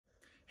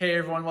Hey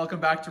everyone,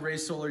 welcome back to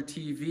RAYSOLAR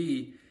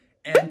TV.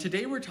 And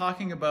today we're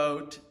talking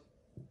about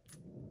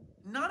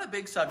not a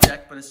big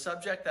subject, but a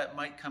subject that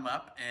might come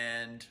up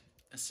and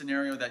a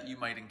scenario that you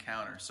might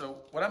encounter. So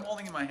what I'm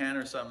holding in my hand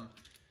are some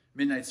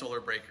Midnite Solar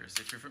breakers.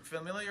 If you're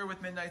familiar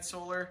with Midnite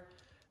Solar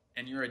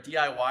and you're a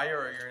DIYer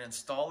or you're an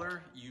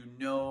installer, you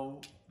know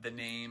the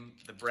name,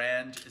 the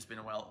brand has been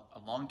a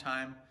long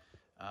time.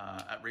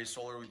 At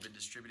RAYSOLAR, we've been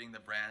distributing the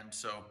brand.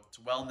 So it's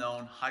well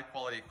known, high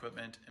quality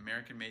equipment,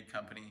 American made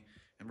company.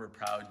 And we're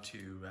proud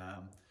to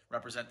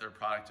represent their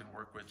product and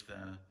work with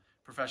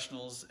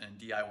professionals and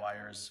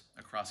DIYers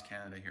across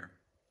Canada here.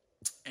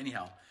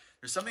 Anyhow,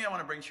 there's something I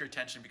want to bring to your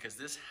attention because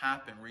this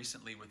happened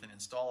recently with an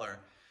installer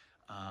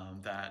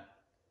that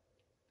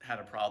had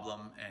a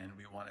problem, and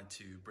we wanted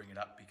to bring it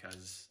up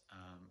because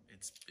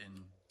it's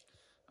been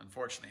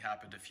unfortunately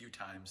happened a few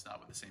times, not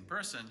with the same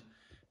person,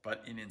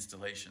 but in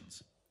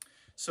installations.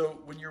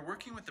 So when you're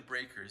working with the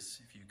breakers,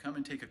 if you come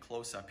and take a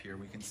close-up here,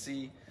 we can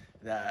see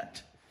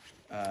that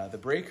the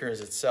breakers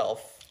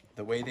itself,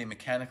 the way they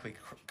mechanically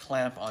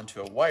clamp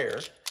onto a wire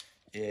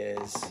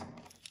is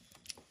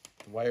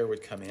the wire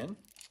would come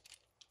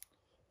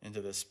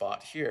into this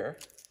spot here,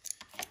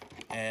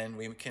 and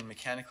we can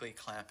mechanically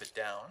clamp it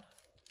down.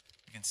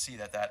 You can see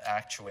that that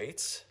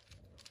actuates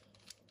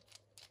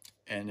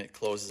and it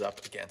closes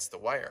up against the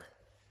wire.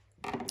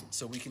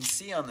 So we can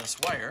see on this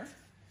wire,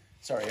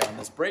 on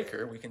this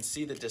breaker, we can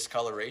see the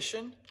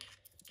discoloration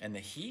and the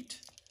heat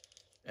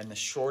and the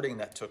shorting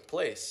that took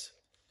place.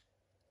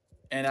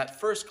 And at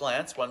first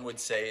glance, one would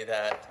say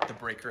that the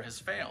breaker has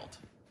failed.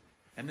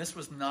 And this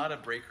was not a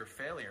breaker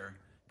failure,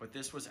 but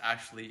this was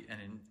actually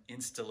an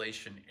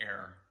installation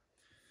error.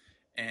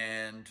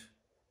 And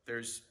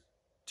there's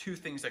two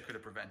things that could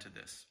have prevented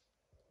this.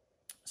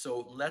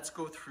 So let's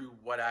go through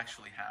what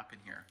actually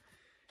happened here.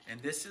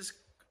 And this is,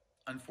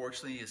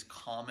 unfortunately, is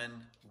common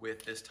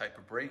with this type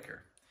of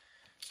breaker.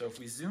 So if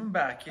we zoom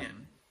back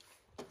in,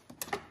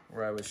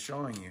 where I was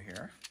showing you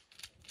here,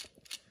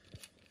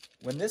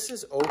 when this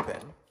is open,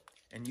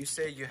 and you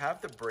say you have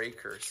the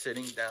breaker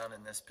sitting down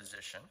in this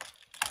position,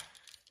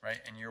 right?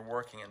 And you're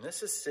working, and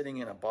this is sitting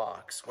in a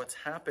box. What's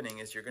happening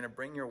is you're going to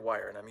bring your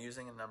wire, and I'm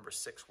using a number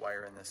 6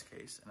 wire in this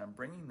case, and I'm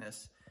bringing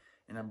this,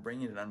 and I'm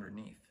bringing it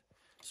underneath.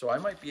 So I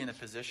might be in a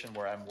position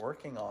where I'm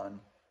working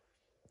on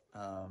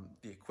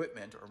the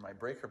equipment or my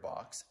breaker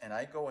box, and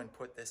I go and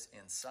put this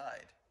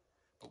inside.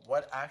 But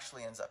what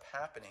actually ends up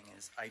happening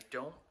is I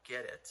don't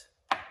get it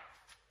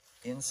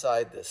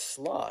inside this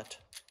slot,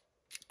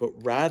 but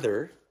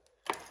rather,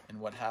 and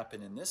what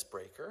happened in this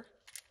breaker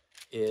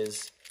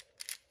is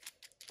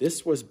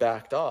this was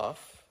backed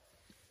off.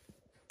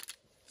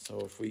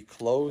 So if we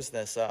close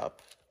this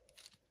up,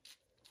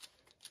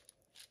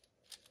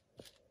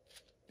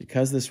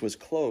 because this was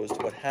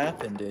closed, what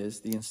happened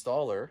is the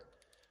installer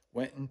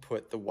went and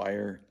put the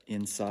wire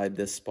inside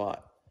this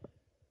spot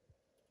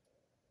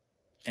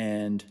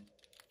and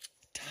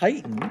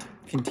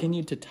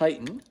continued to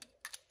tighten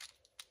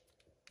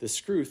the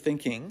screw,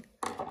 thinking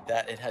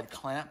that it had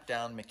clamped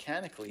down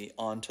mechanically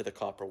onto the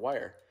copper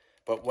wire.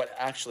 But what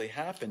actually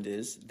happened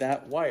is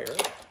that wire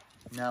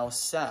now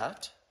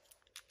sat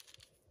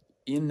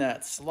in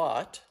that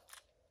slot,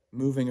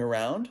 moving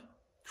around,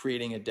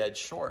 creating a dead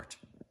short,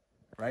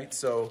 right?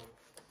 So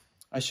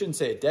I shouldn't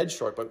say a dead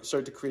short, but it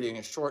started creating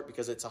a short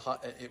because it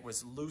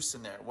was loose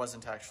in there. It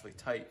wasn't actually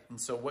tight. And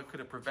so what could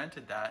have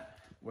prevented that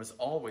was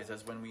always,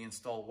 as when we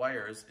install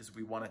wires, is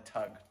we want to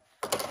tug,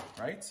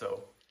 right?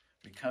 So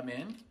we come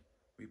in,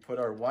 we put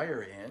our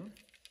wire in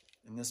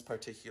this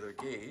particular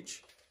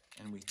gauge,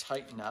 and we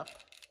tighten up.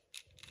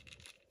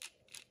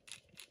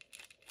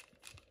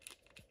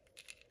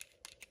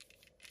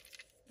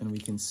 And we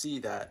can see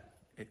that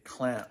it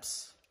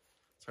clamps.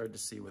 It's hard to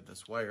see with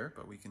this wire,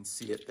 but we can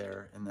see it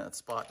there in that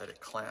spot that it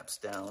clamps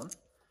down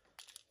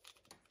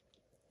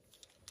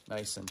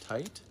nice and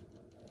tight.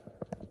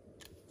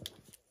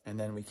 And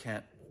then we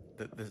can't,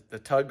 the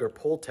tug or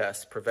pull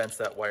test prevents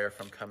that wire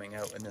from coming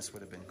out, and this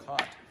would have been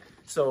caught.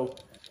 So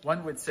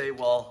one would say,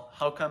 well,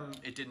 how come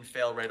it didn't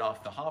fail right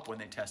off the hop when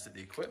they tested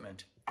the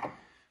equipment?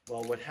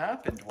 Well, what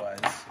happened was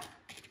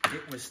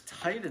it was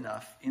tight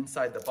enough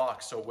inside the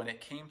box. So when it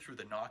came through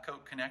the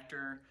knockout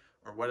connector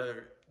or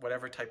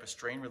whatever type of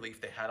strain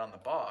relief they had on the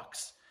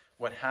box,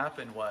 what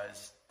happened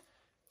was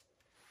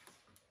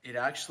it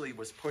actually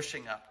was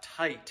pushing up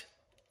tight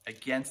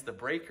against the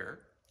breaker,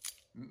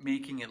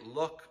 making it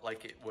look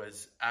like it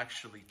was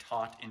actually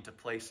taut into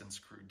place and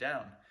screwed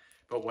down.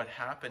 But what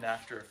happened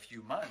after a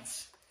few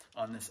months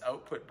on this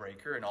output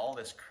breaker and all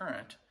this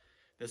current,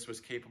 this was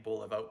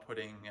capable of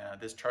outputting,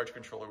 this charge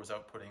controller was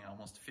outputting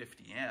almost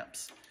 50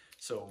 amps.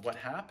 So what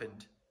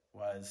happened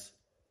was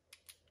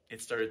it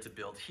started to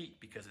build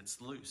heat because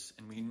it's loose.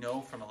 And we know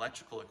from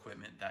electrical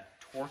equipment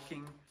that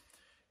torquing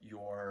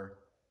your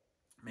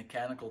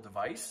mechanical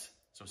device,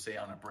 so say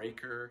on a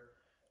breaker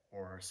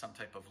or some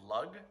type of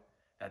lug,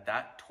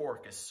 that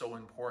torque is so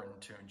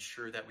important to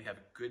ensure that we have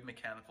good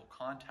mechanical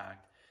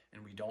contact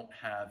and we don't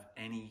have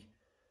any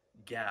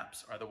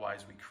gaps.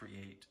 Otherwise, we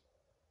create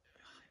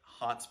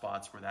hot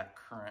spots where that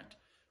current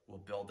will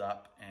build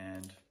up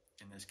and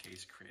this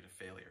case, create a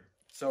failure.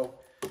 So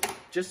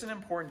just an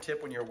important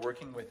tip when you're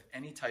working with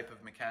any type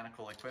of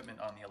mechanical equipment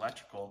on the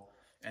electrical,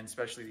 and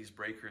especially these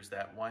breakers,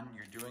 that one,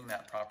 you're doing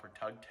that proper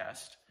tug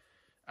test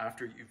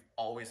after you've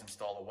always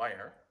installed a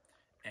wire,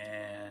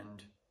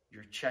 and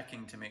you're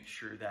checking to make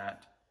sure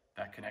that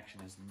that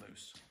connection isn't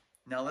loose.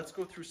 Now let's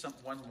go through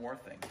one more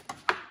thing.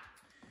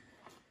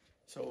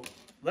 So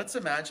let's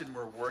imagine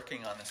we're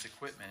working on this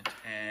equipment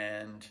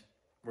and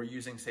we're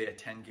using, say, a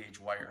 10 gauge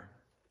wire.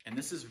 And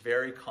this is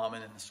very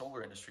common in the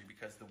solar industry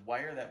because the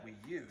wire that we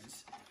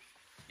use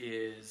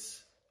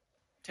is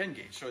 10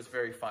 gauge, so it's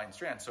very fine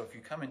strand. So if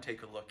you come and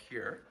take a look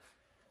here,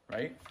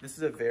 right, this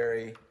is a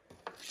very,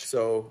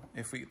 so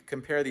if we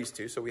compare these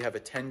two, so we have a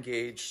 10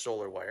 gauge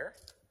solar wire,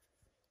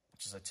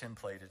 which is a tin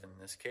plated in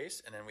this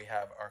case, and then we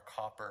have our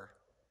copper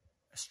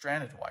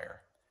stranded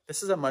wire.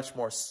 This is a much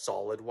more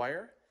solid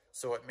wire,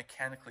 so it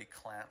mechanically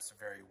clamps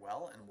very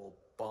well and will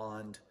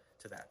bond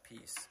to that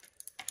piece.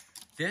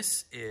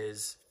 This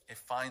is a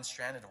fine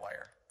stranded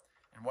wire.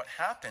 And what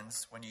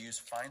happens when you use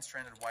fine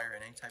stranded wire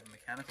in any type of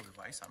mechanical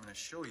device, I'm going to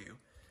show you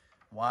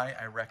why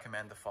I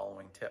recommend the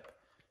following tip.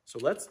 So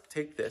let's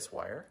take this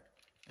wire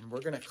and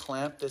we're going to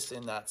clamp this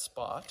in that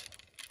spot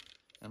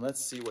and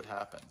let's see what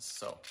happens.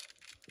 So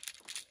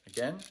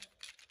again,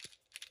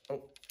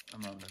 oh,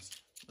 I'm on this.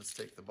 Let's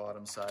take the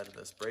bottom side of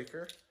this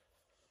breaker.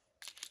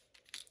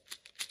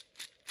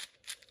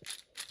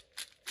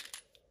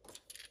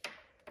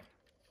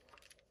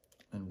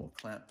 And we'll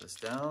clamp this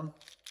down.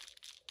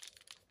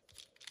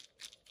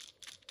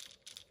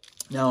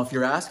 Now, if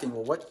you're asking,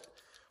 well,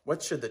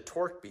 what should the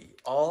torque be?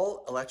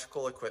 All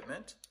electrical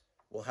equipment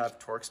will have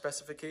torque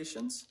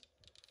specifications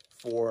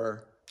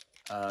for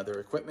their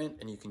equipment,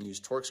 and you can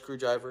use torque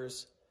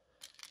screwdrivers,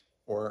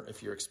 or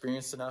if you're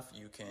experienced enough,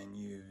 you can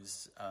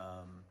use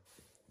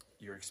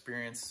your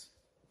experience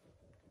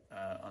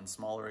on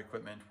smaller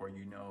equipment where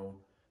you know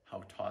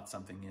how taut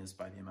something is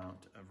by the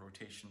amount of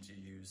rotations you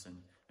use, and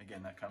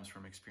again, that comes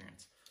from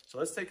experience. So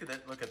let's take a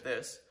look at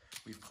this.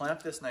 We've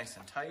clamped this nice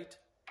and tight,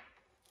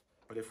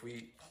 but if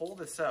we pull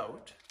this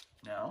out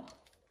now,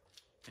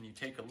 and you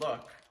take a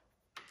look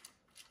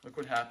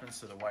what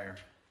happens to the wire.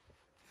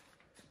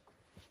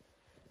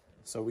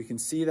 So we can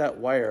see that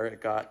wire,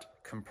 it got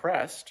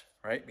compressed,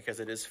 right? Because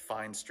it is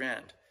fine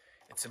strand.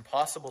 It's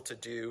impossible to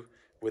do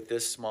with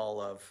this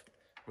small of,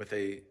 with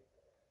a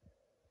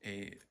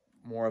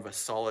more of a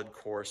solid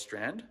core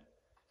strand.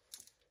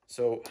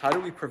 So how do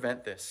we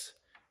prevent this?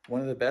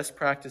 One of the best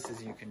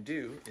practices you can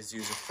do is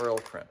use a ferrule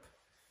crimp.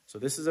 So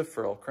this is a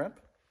ferrule crimp.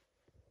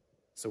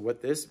 So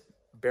what this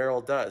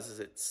barrel does is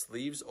it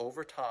sleeves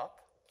over top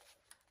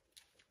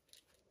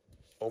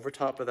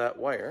of that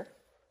wire.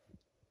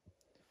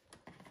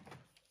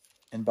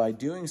 And by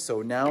doing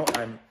so, now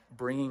I'm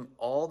bringing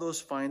all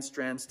those fine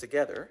strands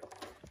together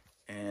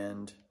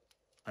and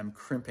I'm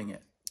crimping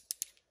it.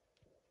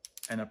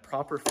 And a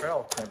proper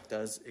ferrule crimp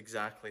does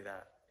exactly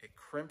that. It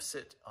crimps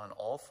it on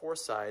all four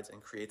sides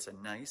and creates a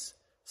nice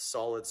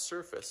solid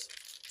surface.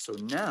 So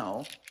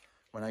now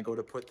when I go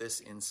to put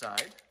this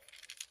inside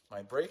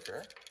my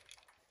breaker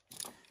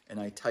and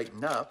I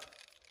tighten up,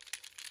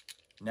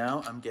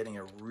 now I'm getting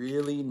a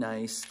really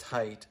nice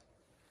tight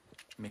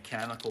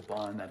mechanical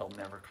bond that'll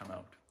never come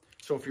out.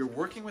 So if you're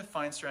working with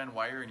fine strand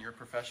wire and you're a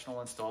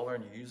professional installer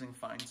and you're using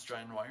fine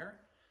strand wire,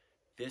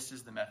 this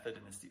is the method,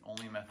 and it's the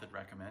only method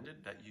recommended,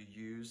 that you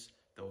use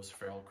those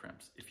ferrule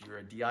crimps. If you're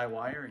a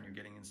DIYer and you're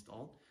getting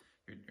installed,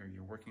 or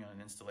you're working on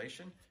an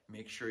installation,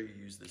 make sure you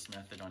use this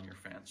method on your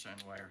fine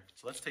strand wire.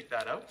 So let's take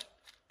that out.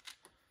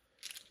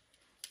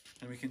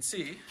 And we can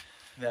see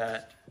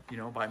that, you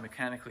know, by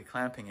mechanically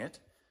clamping it,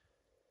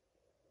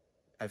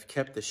 I've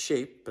kept the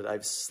shape, but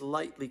I've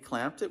slightly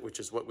clamped it, which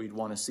is what we'd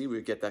want to see.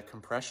 We'd get that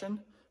compression,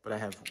 but I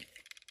have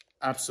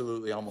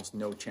absolutely almost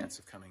no chance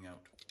of coming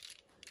out.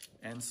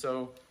 And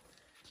so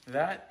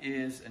that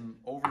is an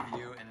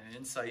overview and an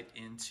insight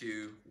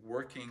into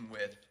working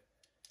with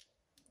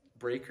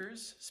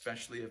breakers,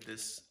 especially of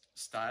this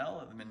style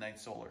of the Midnite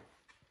Solar.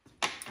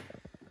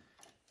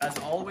 As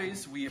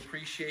always, we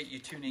appreciate you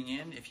tuning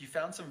in. If you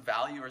found some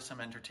value or some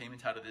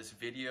entertainment out of this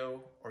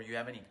video, or you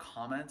have any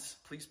comments,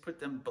 please put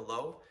them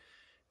below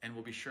and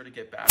we'll be sure to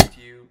get back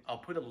to you. I'll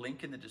put a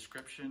link in the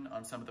description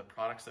on some of the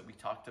products that we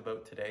talked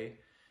about today.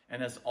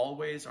 And as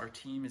always, our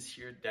team is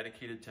here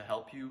dedicated to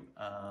help you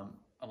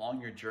along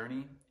your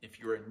journey.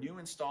 If you're a new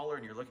installer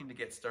and you're looking to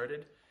get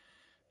started,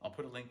 I'll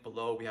put a link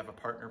below. We have a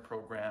partner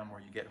program where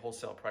you get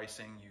wholesale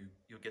pricing.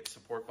 You'll get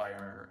support by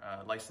our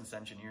licensed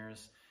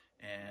engineers,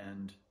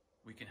 and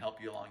we can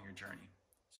help you along your journey.